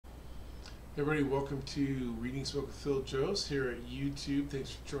Hey everybody, welcome to Reading Smoke with Phil Joes here at YouTube.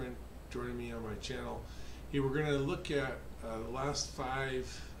 Thanks for joining me on my channel. Hey, we're going to look at the last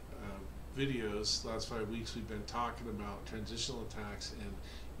five videos, last 5 weeks. We've been talking about transitional attacks and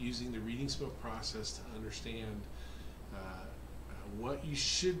using the reading smoke process to understand what you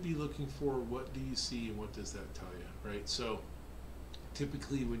should be looking for, what do you see, and what does that tell you, right? So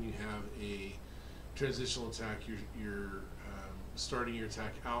typically when you have a transitional attack, you're starting your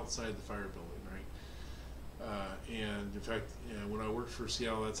attack outside the fire building, right? And in fact, when I worked for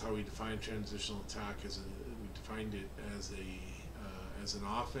Seattle, that's how we defined transitional attack. We defined it as an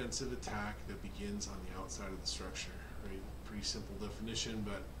offensive attack that begins on the outside of the structure, right? Pretty simple definition,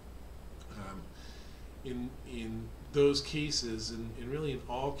 but in those cases, and really in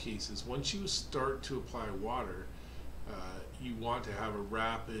all cases, once you start to apply water, you want to have a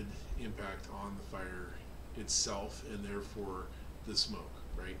rapid impact on the fire itself and therefore the smoke,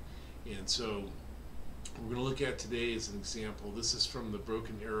 right? And so we're going to look at today as an example. This is from the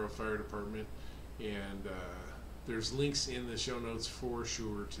Broken Arrow Fire Department, and there's links in the show notes for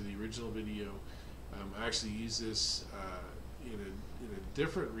sure to the original video. I actually use this in a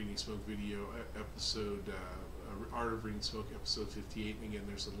different Reading Smoke video episode, Art of Reading Smoke episode 58, and again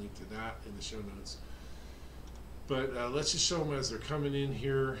there's a link to that in the show notes. But let's just show them as they're coming in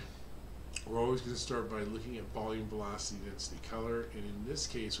here. We're always going to start by looking at volume, velocity, density, color, and in this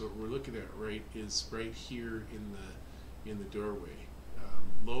case what we're looking at is right here in the doorway.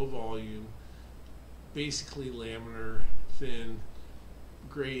 Low volume, basically laminar, thin,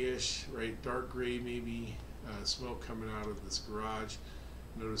 grayish, right, dark gray maybe, smoke coming out of this garage.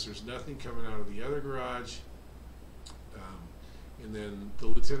 Notice there's nothing coming out of the other garage, and then the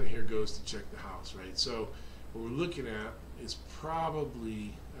lieutenant here goes to check the house, right? So what we're looking at is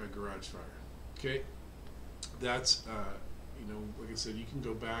probably a garage fire. Okay, that's like I said, you can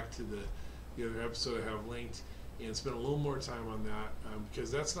go back to the other episode I have linked and spend a little more time on that, because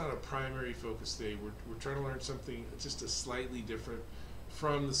that's not a primary focus today. We're trying to learn something just a slightly different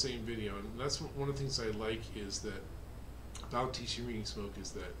from the same video, and that's one of the things I like is that about teaching reading smoke is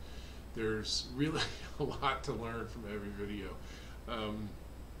that there's really a lot to learn from every video.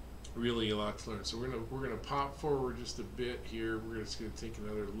 Really a lot to learn. So we're gonna pop forward just a bit here. We're just gonna take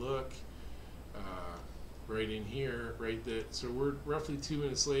another look right in here, right there. So we're roughly 2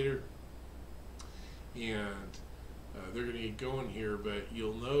 minutes later, and they're gonna get going here. But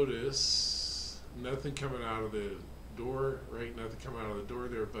you'll notice nothing coming out of the door, right? Nothing coming out of the door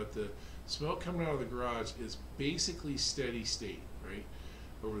there. But the smoke coming out of the garage is basically steady state, right?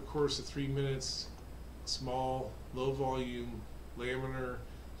 Over the course of 3 minutes, small, low volume, laminar,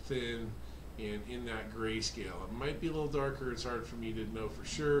 thin, and in that grayscale. It might be a little darker, it's hard for me to know for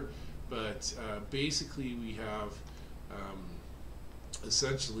sure, but basically we have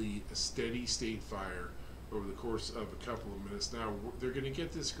essentially a steady state fire over the course of a couple of minutes. Now they're going to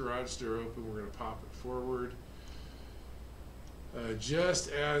get this garage door open, we're going to pop it forward. Just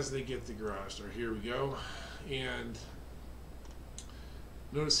as they get the garage door, here we go, and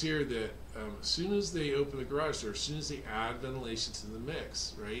notice here that as soon as they open the garage door, as soon as they add ventilation to the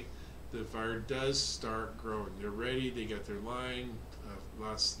mix, right, the fire does start growing. They're ready, they got their line,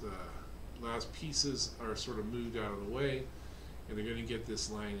 last pieces are sort of moved out of the way, and they're going to get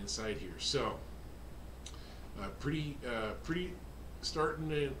this line inside here. So pretty starting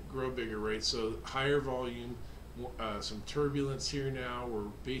to grow bigger, right? So higher volume, some turbulence here now. We're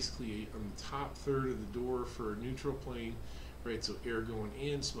basically on the top third of the door for a neutral plane, right? So air going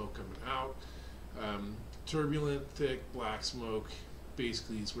in, smoke coming out. Turbulent, thick, black smoke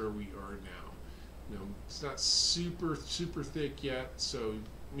basically is where we are now. It's not super thick yet, so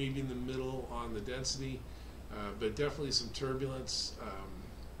maybe in the middle on the density, but definitely some turbulence,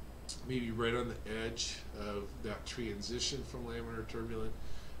 maybe right on the edge of that transition from laminar to turbulent.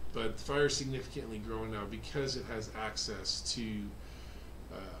 But the fire is significantly growing now because it has access to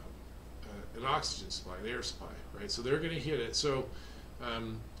an oxygen supply, an air supply, right? So they're going to hit it. So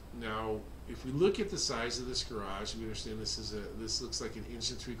now, if we look at the size of this garage, we understand this looks like an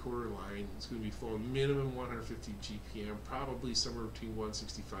 1.75" line. It's going to be flowing minimum 150 GPM, probably somewhere between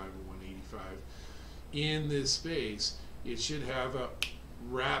 165 and 185. In this space, it should have a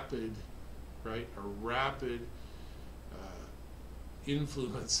rapid, right? A rapid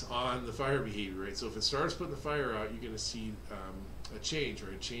influence on the fire behavior, right? So if it starts putting the fire out, you're going to see a change,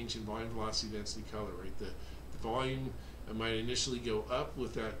 right? A change in volume, velocity, density, color, right? The volume might initially go up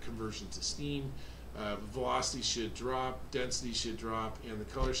with that conversion to steam. Velocity should drop, density should drop, and the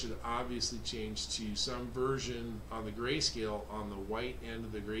color should obviously change to some version on the grayscale, on the white end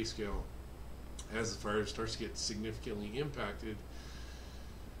of the grayscale, as the fire starts to get significantly impacted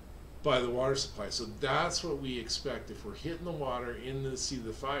by the water supply. So that's what we expect. If we're hitting the water in the seat of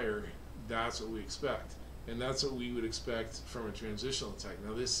the fire, that's what we expect. And that's what we would expect from a transitional attack.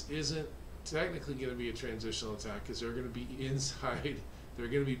 Now, this isn't technically going to be a transitional attack because they're going to be inside, they're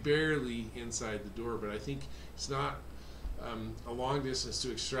going to be barely inside the door, but I think it's not a long distance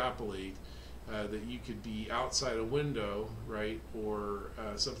to extrapolate that you could be outside a window, right, or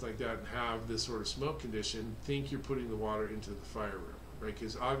something like that, and have this sort of smoke condition, think you're putting the water into the fire room, right?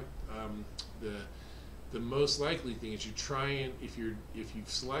 Because the most likely thing is you try and, if you've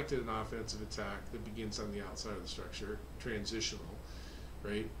selected an offensive attack that begins on the outside of the structure, transitional,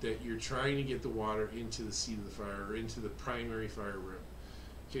 right, that you're trying to get the water into the seat of the fire or into the primary fire room.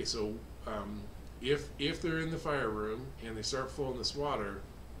 Okay, so if they're in the fire room and they start flowing this water,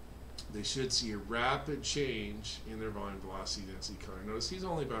 they should see a rapid change in their volume, velocity, density, color. Notice he's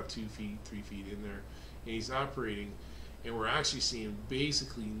only about 2 feet, 3 feet in there, and he's operating, and we're actually seeing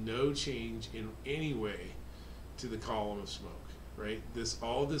basically no change in any way to the column of smoke, right?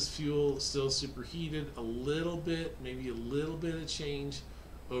 All this fuel still superheated a little bit, maybe a little bit of change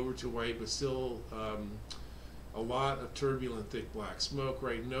over to white, but still a lot of turbulent, thick black smoke,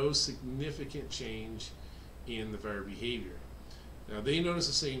 right? No significant change in the fire behavior. Now they notice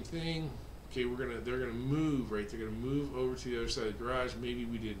the same thing. Okay, they're gonna move, right? They're gonna move over to the other side of the garage. Maybe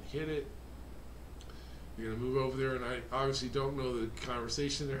we didn't hit it. You're gonna move over there, and I obviously don't know the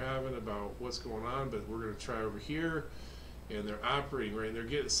conversation they're having about what's going on, but we're gonna try over here, and they're operating, right? And they're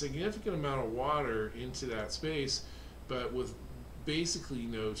getting a significant amount of water into that space, but with basically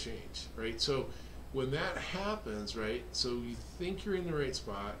no change, right? So when that happens, right, so you think you're in the right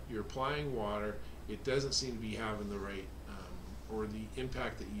spot, you're applying water, it doesn't seem to be having the right or the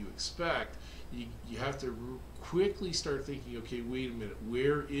impact that you expect, you have to quickly start thinking, okay, wait a minute,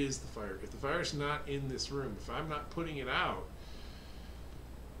 where is the fire? If the fire's not in this room, if I'm not putting it out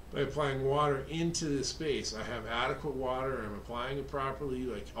by applying water into this space, I have adequate water, I'm applying it properly,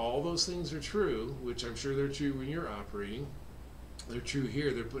 like all those things are true, which I'm sure they're true when you're operating. They're true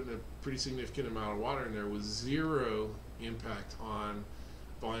here. They're putting a pretty significant amount of water in there with zero impact on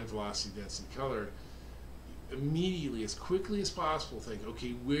volume, velocity, density, color. Immediately, as quickly as possible, think,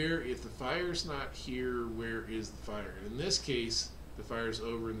 okay, if the fire's not here, where is the fire? And in this case, the fire's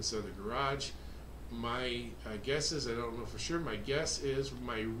over in this other garage. My guess is, I don't know for sure, my guess is,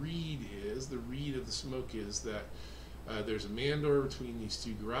 the read of the smoke is that there's a man door between these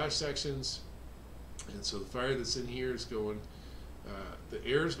two garage sections, and so the fire that's in here is going, the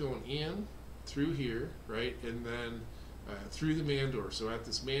air is going in through here, right, and then through the man door. So at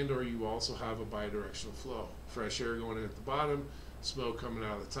this man door, you also have a bidirectional flow. Fresh air going in at the bottom, smoke coming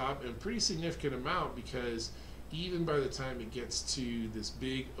out of the top, and pretty significant amount, because even by the time it gets to this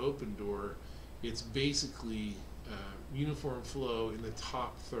big open door, it's basically uniform flow in the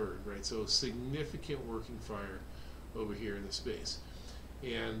top third, right? So significant working fire over here in the space.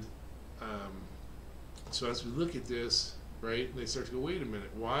 And so as we look at this, right, they start to go, wait a minute,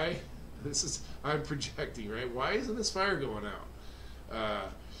 why? I'm projecting, right? Why isn't this fire going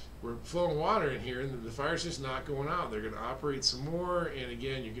out? We're flowing water in here, and the fire's just not going out. They're going to operate some more, and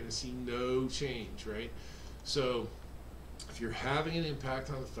again, you're going to see no change, right? So if you're having an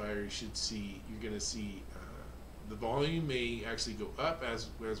impact on the fire, you're going to see the volume may actually go up as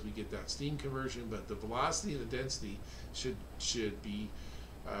we get that steam conversion, but the velocity and the density should be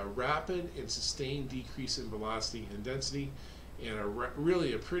rapid and sustained decrease in velocity and density, and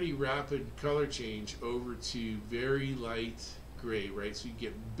really a pretty rapid color change over to very light gray, right? So you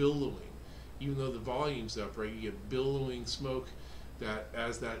get billowing, even though the volume's up, right? You get billowing smoke that,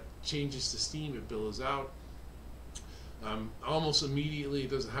 as that changes to steam, it billows out. Almost immediately,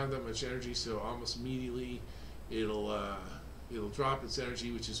 it doesn't have that much energy, so almost immediately it'll drop its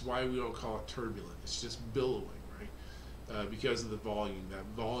energy, which is why we don't call it turbulent. It's just billowing, right? Because of the volume, that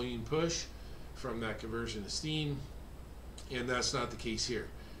volume push from that conversion to steam, and that's not the case here.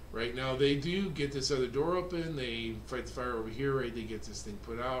 Right now, they do get this other door open. They fight the fire over here, right? They get this thing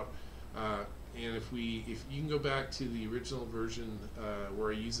put out. And if you can go back to the original version where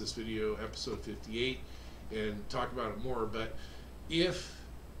I use this video, episode 58, and talk about it more. But if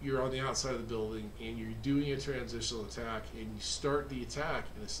you're on the outside of the building and you're doing a transitional attack and you start the attack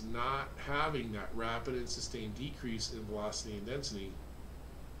and it's not having that rapid and sustained decrease in velocity and density,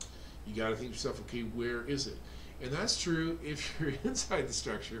 you got to think to yourself, okay, where is it? And that's true if you're inside the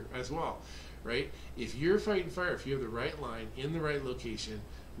structure as well, right? If you're fighting fire, if you have the right line in the right location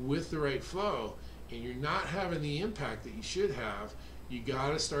with the right flow, and you're not having the impact that you should have, you got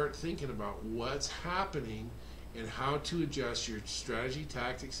to start thinking about what's happening and how to adjust your strategy,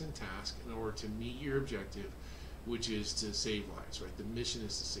 tactics, and task in order to meet your objective which is to save lives, right? The mission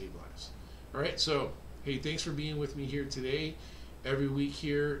is to save lives. All right, so hey, thanks for being with me here today. Every week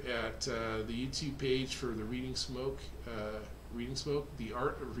here at the YouTube page for the Reading Smoke, the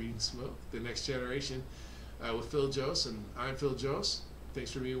Art of Reading Smoke, the Next Generation, with Phil Jose, and I'm Phil Jose.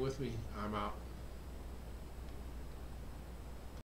 Thanks for being with me. I'm out.